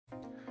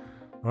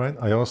Alright,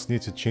 I also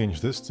need to change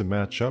this to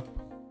match up.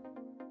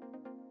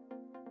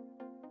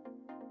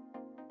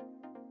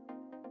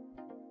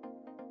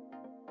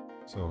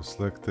 So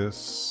select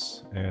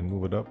this and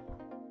move it up.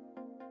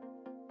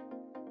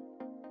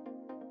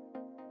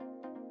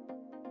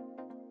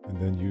 And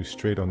then use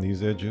straight on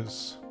these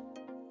edges.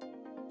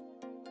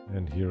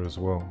 And here as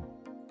well.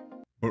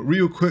 But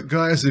real quick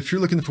guys, if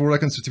you're looking for what I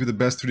consider to be the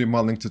best 3D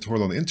modeling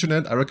tutorial on the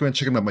internet, I recommend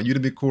checking out my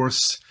Udemy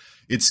course.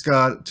 It's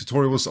got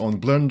tutorials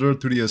on Blender,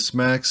 3ds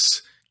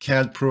Max,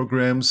 CAD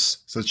programs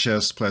such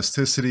as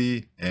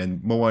Plasticity and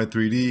Moai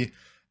 3D,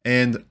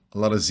 and a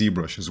lot of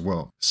ZBrush as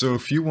well. So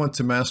if you want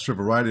to master a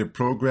variety of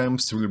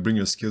programs to really bring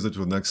your skills up to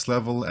the next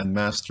level and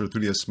master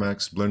 3ds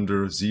Max,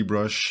 Blender,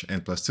 ZBrush,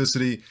 and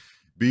Plasticity,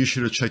 be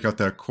sure to check out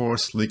that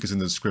course. Link is in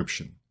the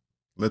description.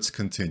 Let's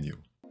continue.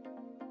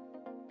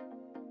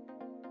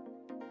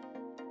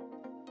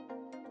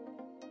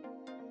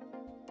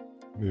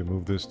 Maybe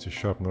move this to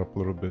sharpen up a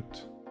little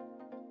bit.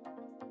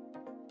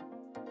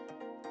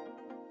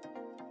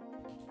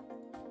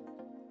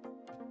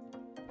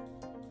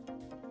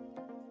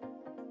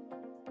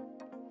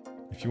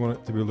 If you want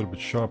it to be a little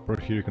bit sharper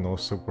here, you can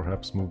also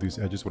perhaps move these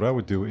edges. What I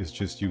would do is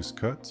just use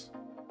cut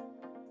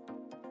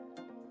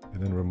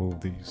and then remove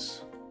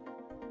these.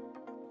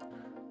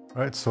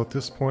 Alright, so at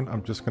this point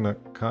I'm just gonna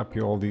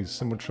copy all these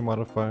symmetry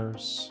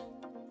modifiers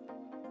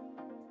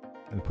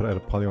and put a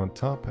poly on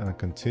top and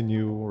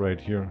continue right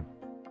here.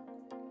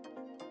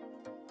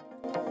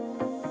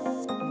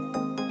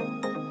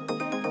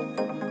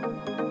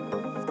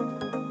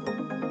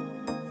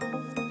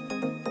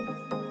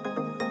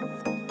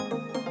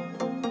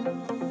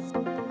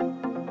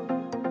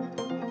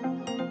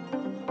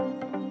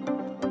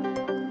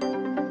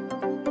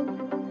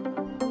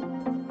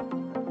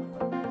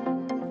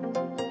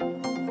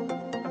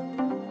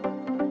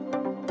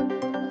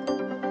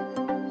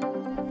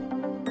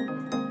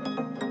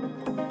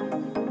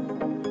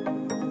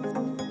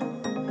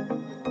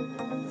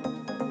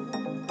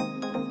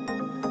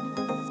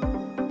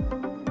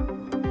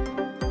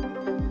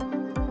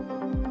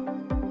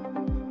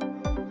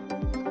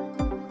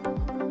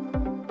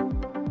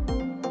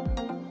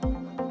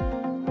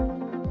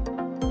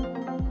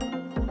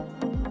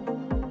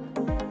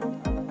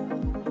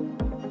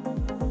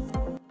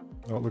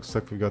 Well, it looks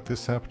like we got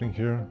this happening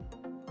here.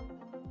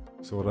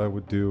 So what I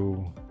would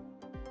do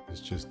is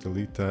just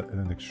delete that and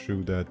then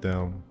extrude that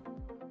down.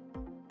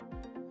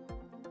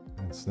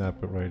 And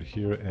snap it right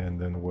here and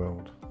then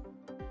weld.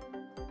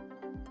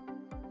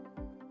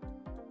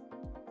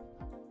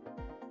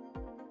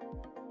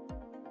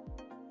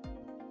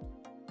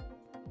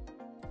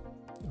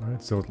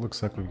 Alright, so it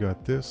looks like we've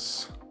got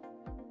this.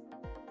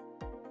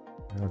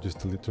 And I'll just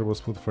delete Turbo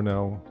Smooth for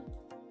now.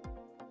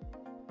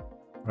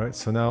 Alright,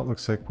 so now it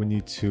looks like we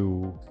need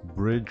to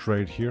bridge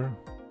right here.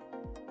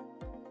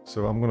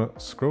 So I'm gonna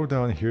scroll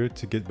down here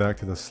to get back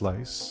to the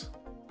slice.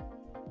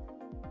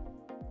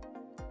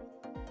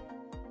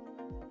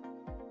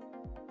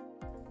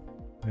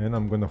 And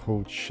I'm gonna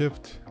hold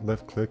Shift,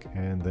 left click,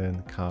 and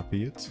then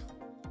copy it.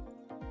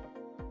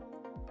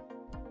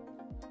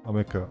 I'll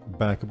make a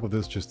backup of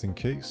this just in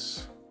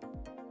case.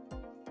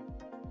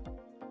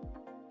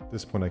 At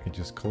this point I can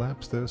just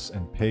collapse this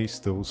and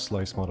paste those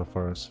slice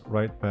modifiers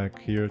right back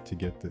here to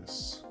get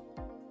this.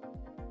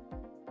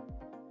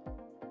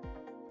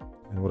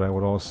 And what I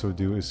would also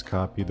do is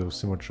copy those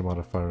symmetry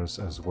modifiers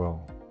as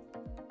well.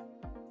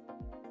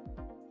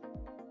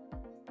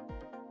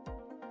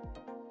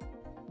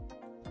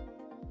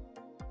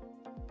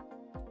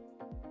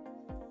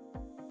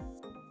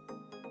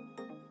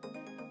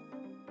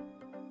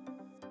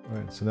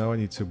 Alright, so now I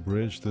need to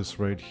bridge this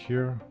right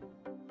here.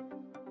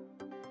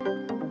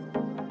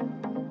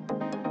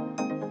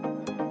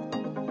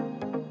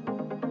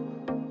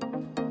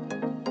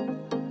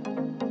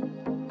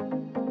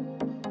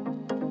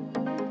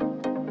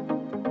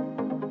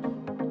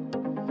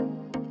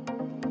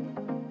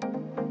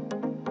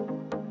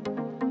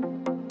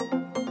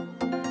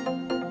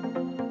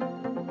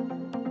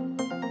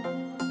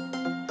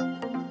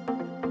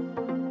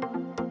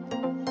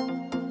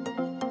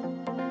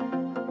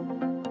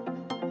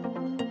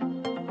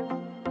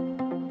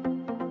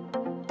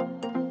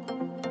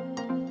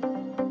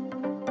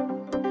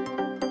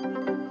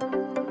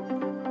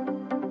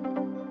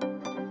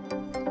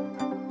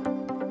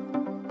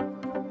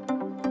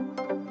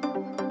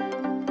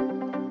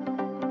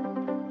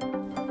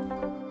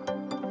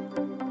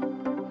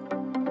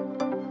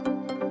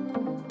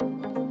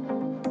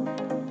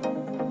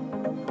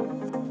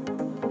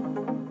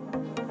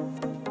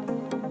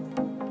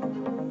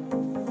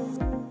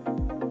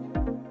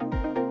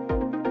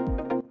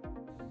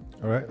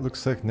 Alright,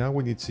 looks like now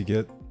we need to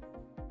get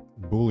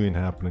Boolean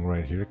happening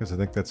right here, because I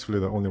think that's really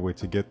the only way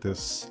to get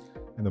this.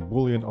 And the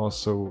Boolean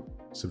also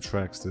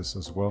subtracts this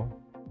as well.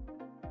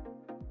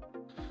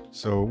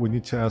 So we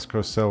need to ask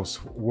ourselves,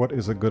 what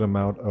is a good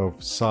amount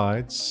of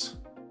sides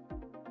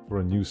for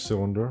a new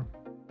cylinder?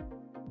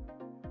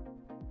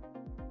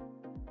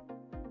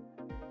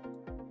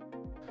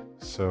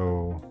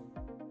 So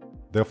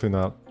definitely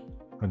not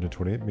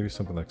 128, maybe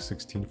something like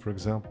 16 for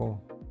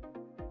example.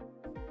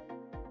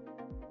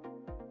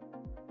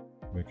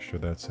 Make sure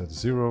that's at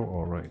 0.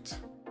 All right.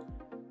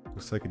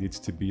 Looks like it needs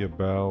to be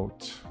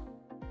about...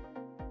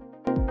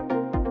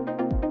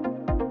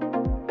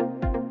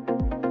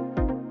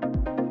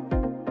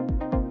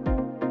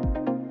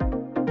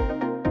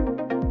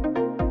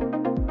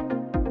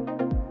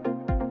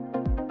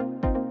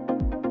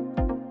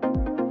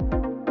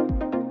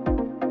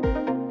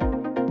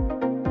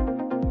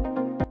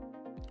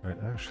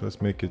 Actually,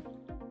 let's make it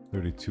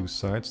 32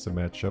 sides to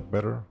match up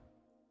better.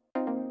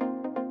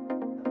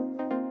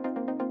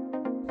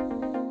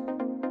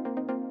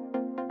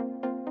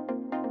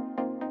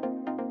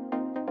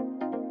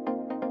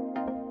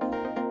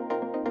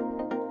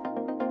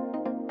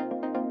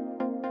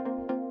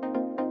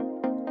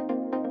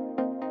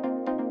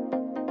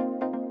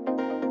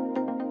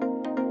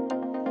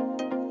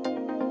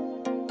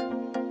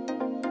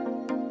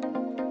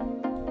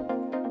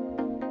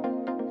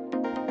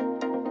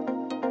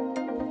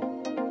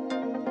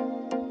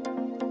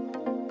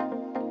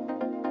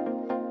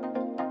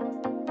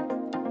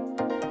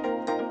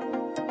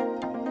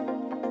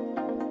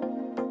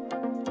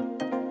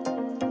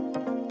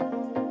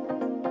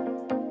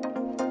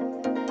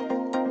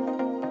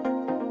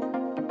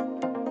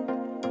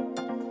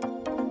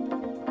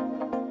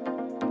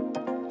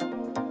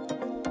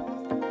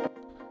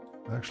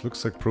 Actually,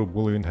 looks like Pro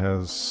Boolean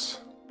has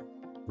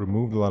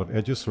removed a lot of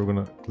edges, so we're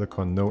going to click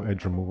on no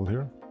edge removal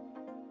here.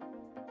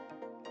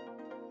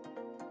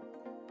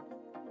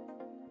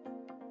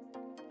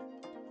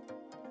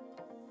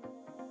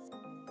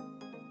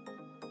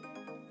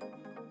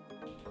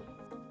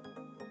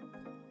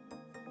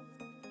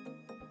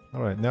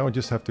 Alright, now we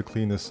just have to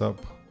clean this up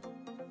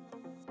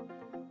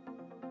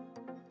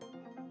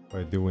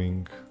by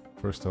doing,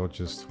 first I'll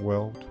just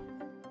weld.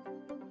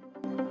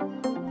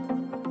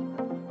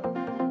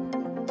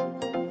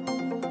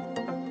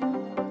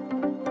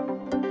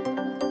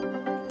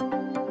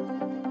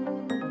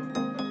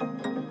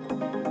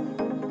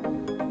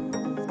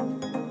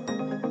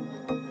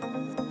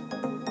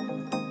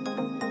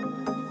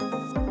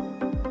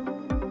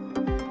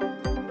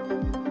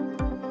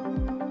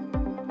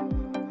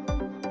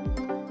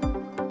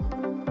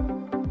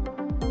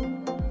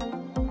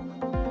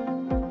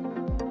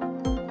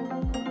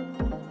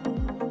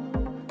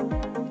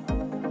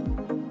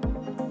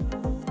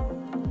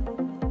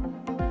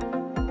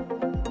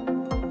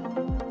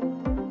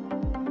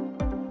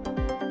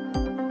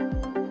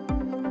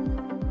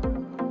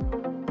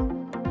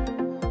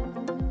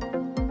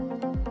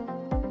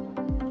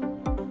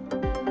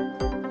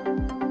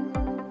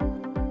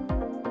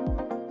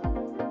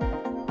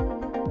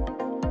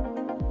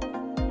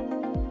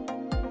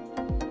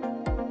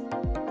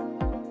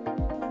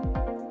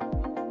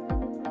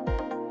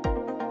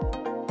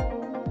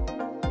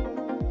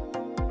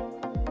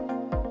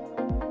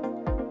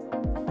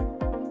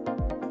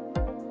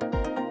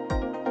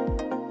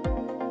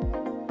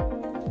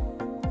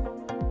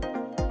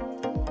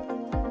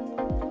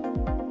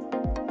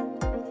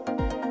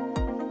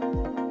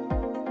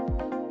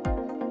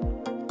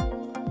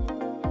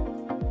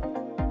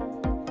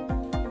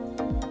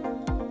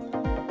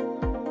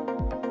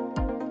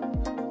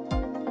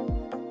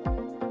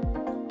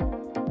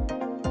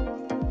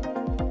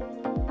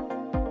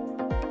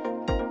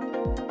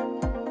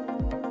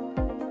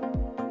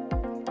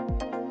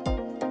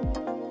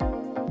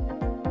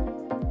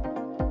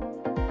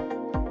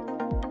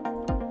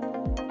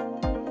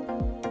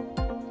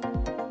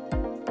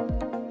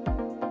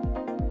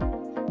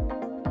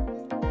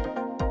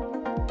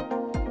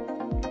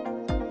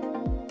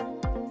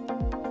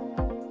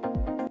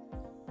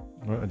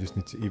 Alright, I just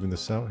need to even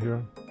this out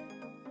here.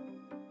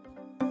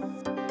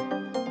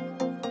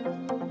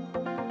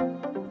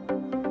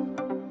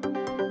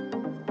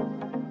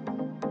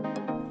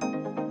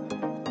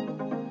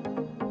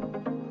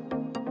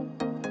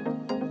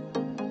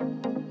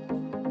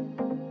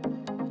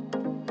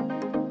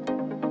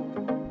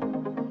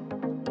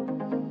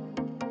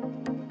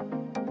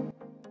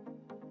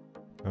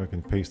 Now I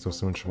can paste those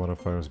symmetry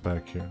modifiers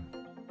back here.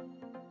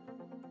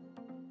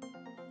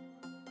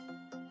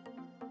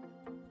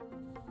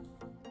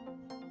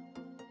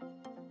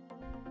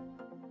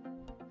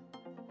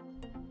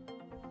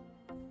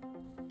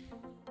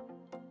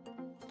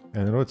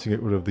 And in order to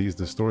get rid of these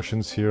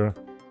distortions here,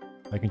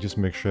 I can just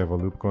make sure I have a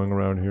loop going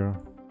around here.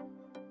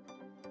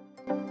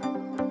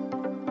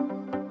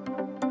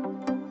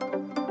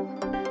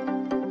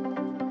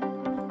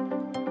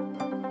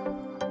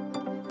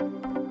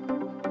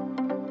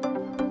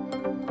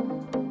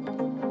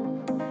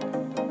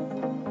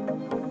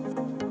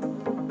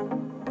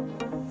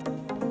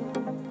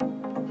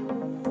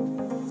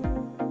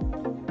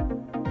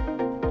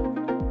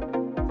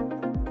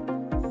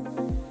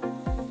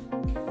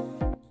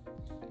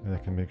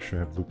 Make sure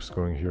I have loops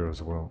going here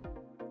as well.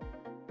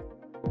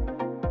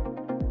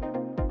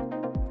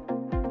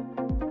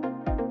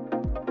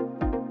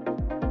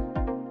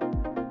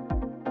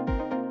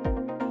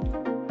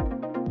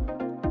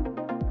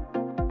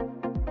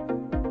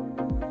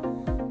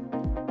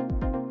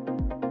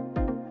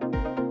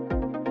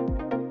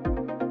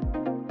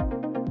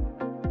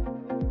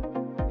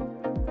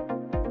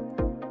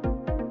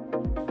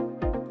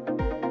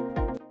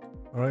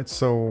 Alright,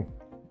 so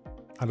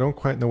I don't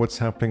quite know what's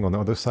happening on the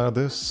other side of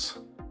this.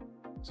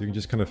 So you can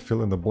just kind of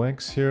fill in the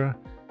blanks here.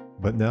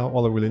 But now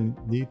all I really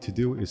need to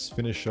do is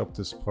finish up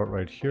this part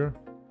right here.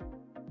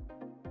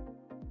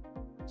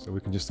 So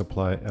we can just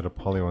apply add a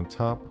poly on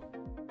top.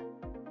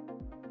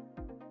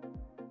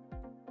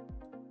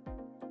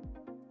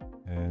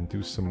 And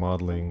do some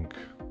modeling,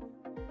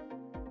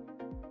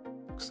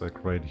 looks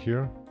like right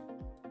here.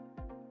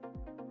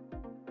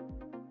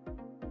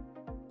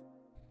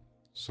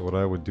 So what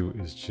I would do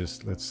is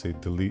just, let's say,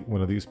 delete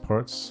one of these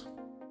parts.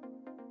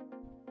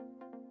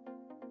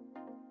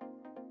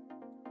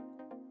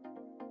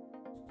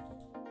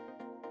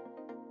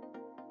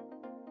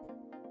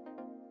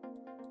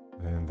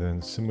 And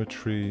then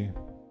symmetry.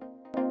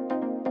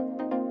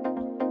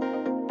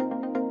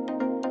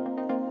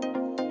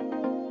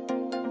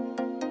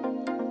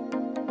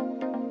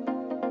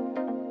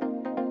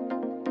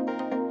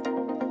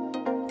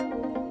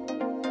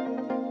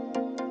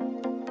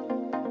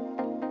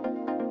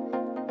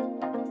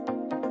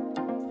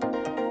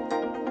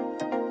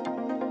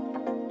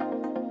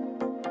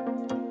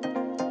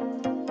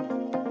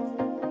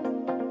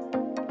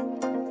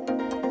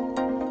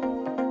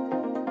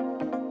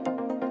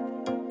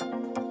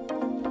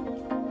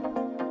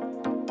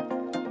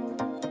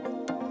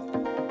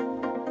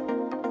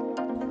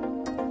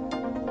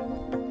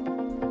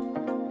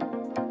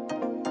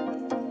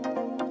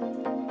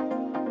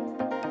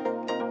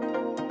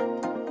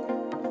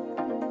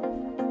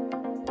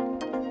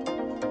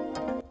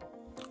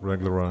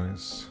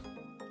 Regularize.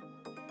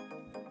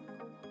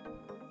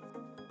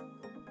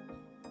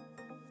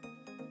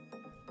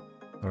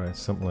 Alright,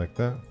 something like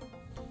that.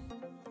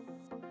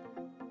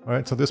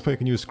 Alright, so at this point you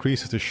can use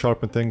creases to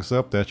sharpen things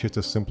up. That's just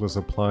as simple as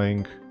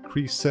applying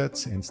crease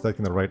sets and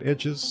selecting the right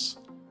edges.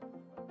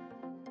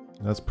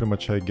 And that's pretty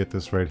much how you get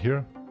this right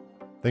here.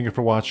 Thank you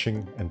for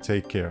watching and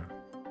take care.